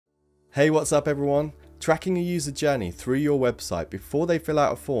Hey, what's up everyone? Tracking a user journey through your website before they fill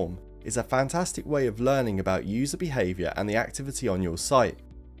out a form is a fantastic way of learning about user behavior and the activity on your site.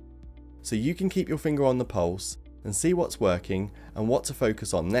 So you can keep your finger on the pulse and see what's working and what to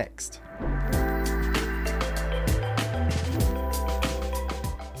focus on next.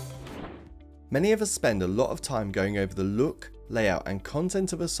 Many of us spend a lot of time going over the look, layout and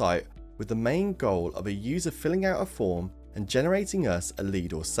content of a site with the main goal of a user filling out a form and generating us a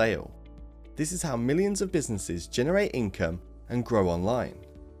lead or sale. This is how millions of businesses generate income and grow online.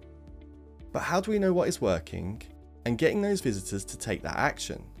 But how do we know what is working and getting those visitors to take that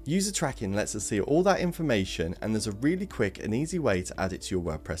action? User tracking lets us see all that information, and there's a really quick and easy way to add it to your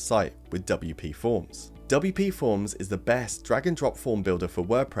WordPress site with WPForms. WPForms is the best drag and drop form builder for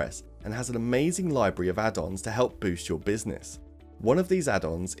WordPress and has an amazing library of add-ons to help boost your business. One of these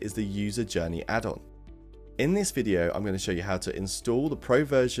add-ons is the User Journey add-on. In this video, I'm going to show you how to install the pro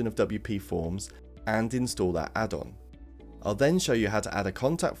version of WPForms and install that add-on. I'll then show you how to add a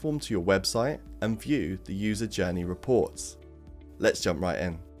contact form to your website and view the user journey reports. Let's jump right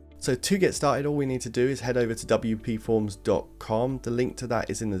in. So to get started, all we need to do is head over to WPForms.com. The link to that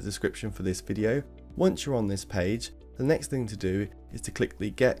is in the description for this video. Once you're on this page, the next thing to do is to click the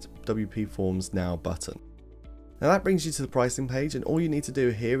Get WPForms Now button. Now that brings you to the pricing page, and all you need to do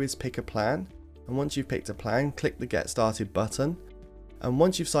here is pick a plan. And once you've picked a plan, click the Get Started button. And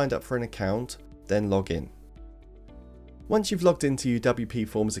once you've signed up for an account, then log in. Once you've logged into your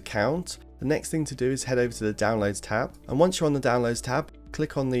WPForms account, the next thing to do is head over to the Downloads tab. And once you're on the Downloads tab,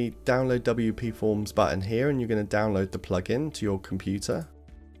 click on the Download WPForms button here, and you're going to download the plugin to your computer.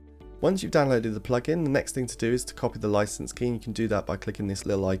 Once you've downloaded the plugin, the next thing to do is to copy the license key, and you can do that by clicking this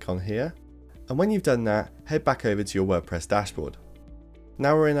little icon here. And when you've done that, head back over to your WordPress dashboard.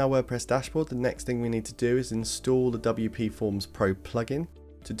 Now we're in our WordPress dashboard, the next thing we need to do is install the WPForms Pro plugin.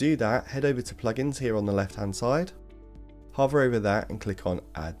 To do that, head over to Plugins here on the left hand side, hover over that and click on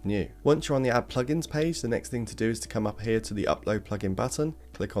Add New. Once you're on the Add Plugins page, the next thing to do is to come up here to the Upload Plugin button,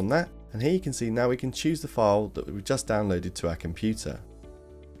 click on that, and here you can see now we can choose the file that we've just downloaded to our computer.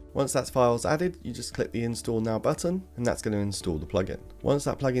 Once that file's added, you just click the Install Now button, and that's going to install the plugin. Once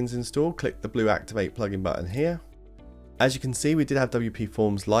that plugin's installed, click the blue Activate Plugin button here. As you can see, we did have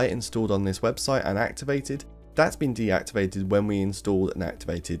WPForms Lite installed on this website and activated. That's been deactivated when we installed and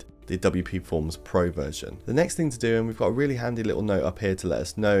activated the WPForms Pro version. The next thing to do, and we've got a really handy little note up here to let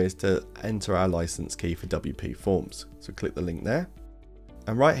us know, is to enter our license key for WPForms. So click the link there.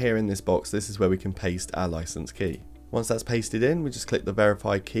 And right here in this box, this is where we can paste our license key. Once that's pasted in, we just click the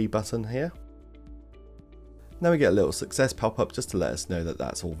Verify Key button here. Now we get a little success pop up just to let us know that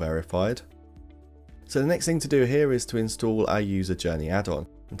that's all verified. So the next thing to do here is to install our User Journey add-on.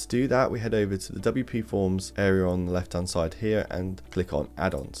 And to do that, we head over to the WPForms area on the left hand side here and click on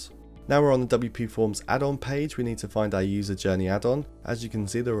Add-ons. Now we're on the WPForms add-on page, we need to find our User Journey add-on. As you can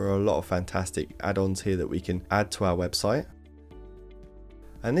see, there are a lot of fantastic add-ons here that we can add to our website.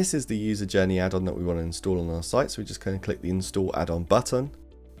 And this is the User Journey add-on that we want to install on our site, so we're just going to click the Install Add-on button.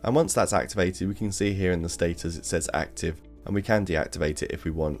 And once that's activated, we can see here in the status it says active, and we can deactivate it if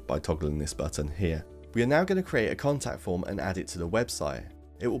we want by toggling this button here. We are now going to create a contact form and add it to the website.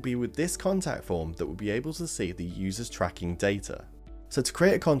 It will be with this contact form that we'll be able to see the user's tracking data. So to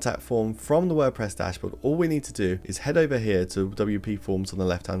create a contact form from the WordPress dashboard, all we need to do is head over here to WPForms on the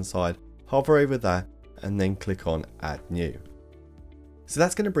left hand side, hover over that, and then click on Add New. So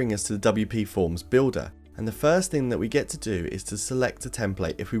that's going to bring us to the WPForms builder. And the first thing that we get to do is to select a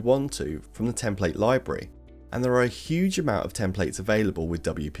template if we want to from the template library. And there are a huge amount of templates available with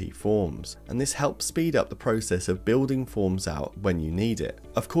WPForms, and this helps speed up the process of building forms out when you need it.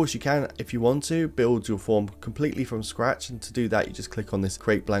 Of course, you can, if you want to, build your form completely from scratch, and to do that you just click on this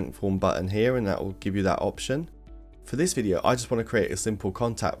Create Blank Form button here, and that will give you that option. For this video, I just want to create a simple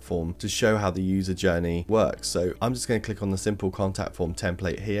contact form to show how the user journey works, so I'm just going to click on the Simple Contact Form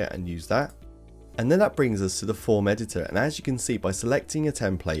template here and use that. And then that brings us to the form editor, and as you can see, by selecting a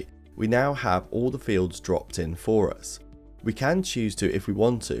template, we now have all the fields dropped in for us. We can choose to, if we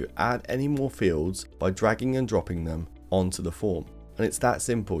want to, add any more fields by dragging and dropping them onto the form. And it's that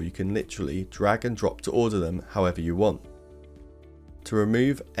simple, you can literally drag and drop to order them however you want. To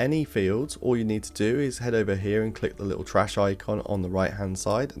remove any fields, all you need to do is head over here and click the little trash icon on the right hand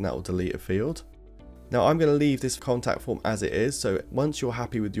side, and that will delete a field. Now I'm going to leave this contact form as it is, so once you're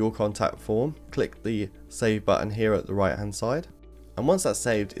happy with your contact form, click the Save button here at the right hand side. And once that's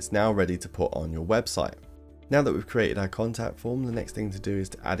saved, it's now ready to put on your website. Now that we've created our contact form, the next thing to do is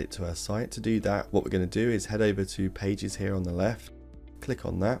to add it to our site. To do that, what we're going to do is head over to Pages here on the left, Click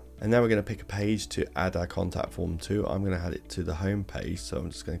on that, and now we're going to pick a page to add our contact form to. I'm going to add it to the home page, so I'm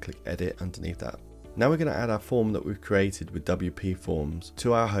just going to click edit underneath that. Now we're going to add our form that we've created with WPForms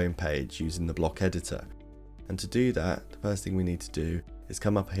to our home page using the block editor. And to do that, the first thing we need to do is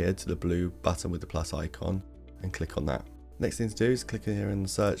come up here to the blue button with the plus icon and click on that. Next thing to do is click here in the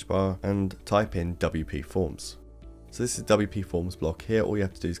search bar and type in WPForms. So this is WPForms block here. All you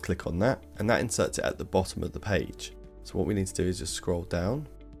have to do is click on that, and that inserts it at the bottom of the page. So what we need to do is just scroll down.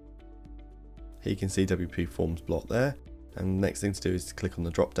 Here you can see WPForms block there. And the next thing to do is to click on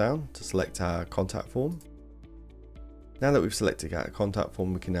the drop down to select our contact form. Now that we've selected our contact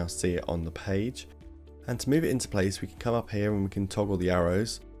form, we can now see it on the page. And to move it into place, we can come up here and we can toggle the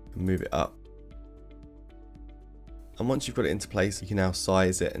arrows and move it up. And once you've got it into place, you can now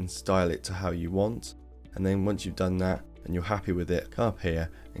size it and style it to how you want. And then once you've done that and you're happy with it, come up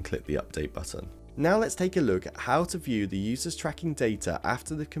here and click the update button. Now let's take a look at how to view the user's tracking data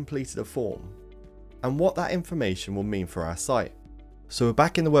after they've completed a form, and what that information will mean for our site. So we're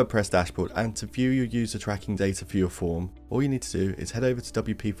back in the WordPress dashboard, and to view your user tracking data for your form, all you need to do is head over to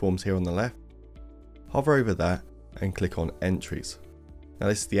WPForms here on the left, hover over that and click on entries. Now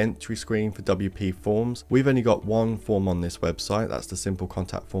this is the entry screen for WPForms. We've only got one form on this website. That's the simple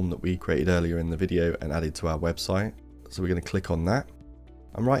contact form that we created earlier in the video and added to our website. So we're going to click on that.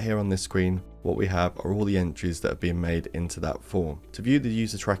 And right here on this screen, what we have are all the entries that have been made into that form. To view the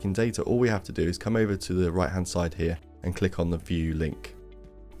user tracking data, all we have to do is come over to the right hand side here and click on the view link.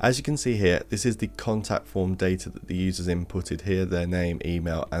 As you can see here, this is the contact form data that the users inputted here, their name,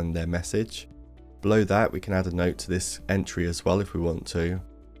 email and their message. Below that we can add a note to this entry as well if we want to.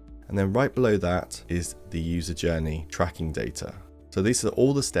 And then right below that is the user journey tracking data. So these are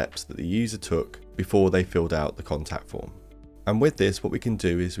all the steps that the user took before they filled out the contact form. And with this, what we can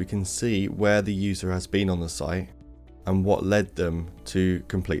do is we can see where the user has been on the site and what led them to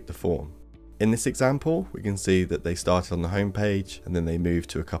complete the form. In this example, we can see that they started on the home page and then they moved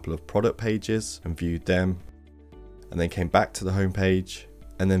to a couple of product pages and viewed them, and then came back to the home page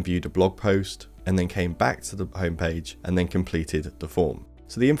and then viewed a blog post, and then came back to the home page and then completed the form.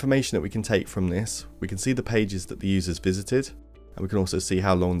 So the information that we can take from this, we can see the pages that the users visited, and we can also see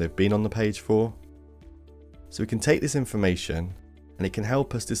how long they've been on the page for. So we can take this information and it can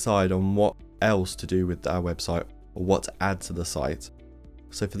help us decide on what else to do with our website or what to add to the site.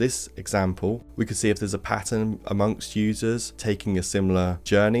 So for this example, we could see if there's a pattern amongst users taking a similar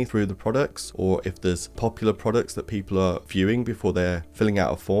journey through the products, or if there's popular products that people are viewing before they're filling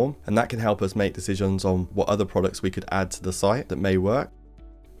out a form, and that can help us make decisions on what other products we could add to the site that may work.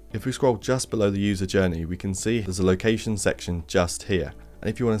 If we scroll just below the user journey, we can see there's a location section just here. And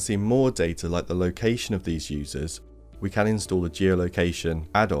if you want to see more data like the location of these users, we can install the geolocation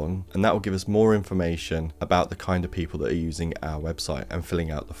add-on, and that will give us more information about the kind of people that are using our website and filling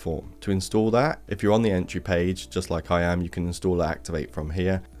out the form. To install that, if you're on the entry page, just like I am, you can install Activate from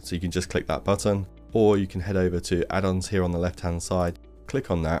here. So you can just click that button, or you can head over to add-ons here on the left-hand side, click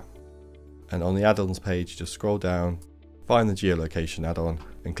on that, and on the add-ons page, just scroll down, find the geolocation add-on,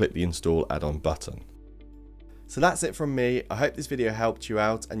 and click the install add-on button. So that's it from me. I hope this video helped you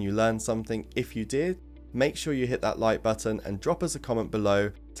out and you learned something. If you did, make sure you hit that like button and drop us a comment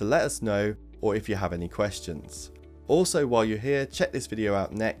below to let us know, or if you have any questions. Also, while you're here, check this video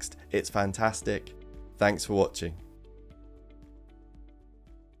out next. It's fantastic. Thanks for watching.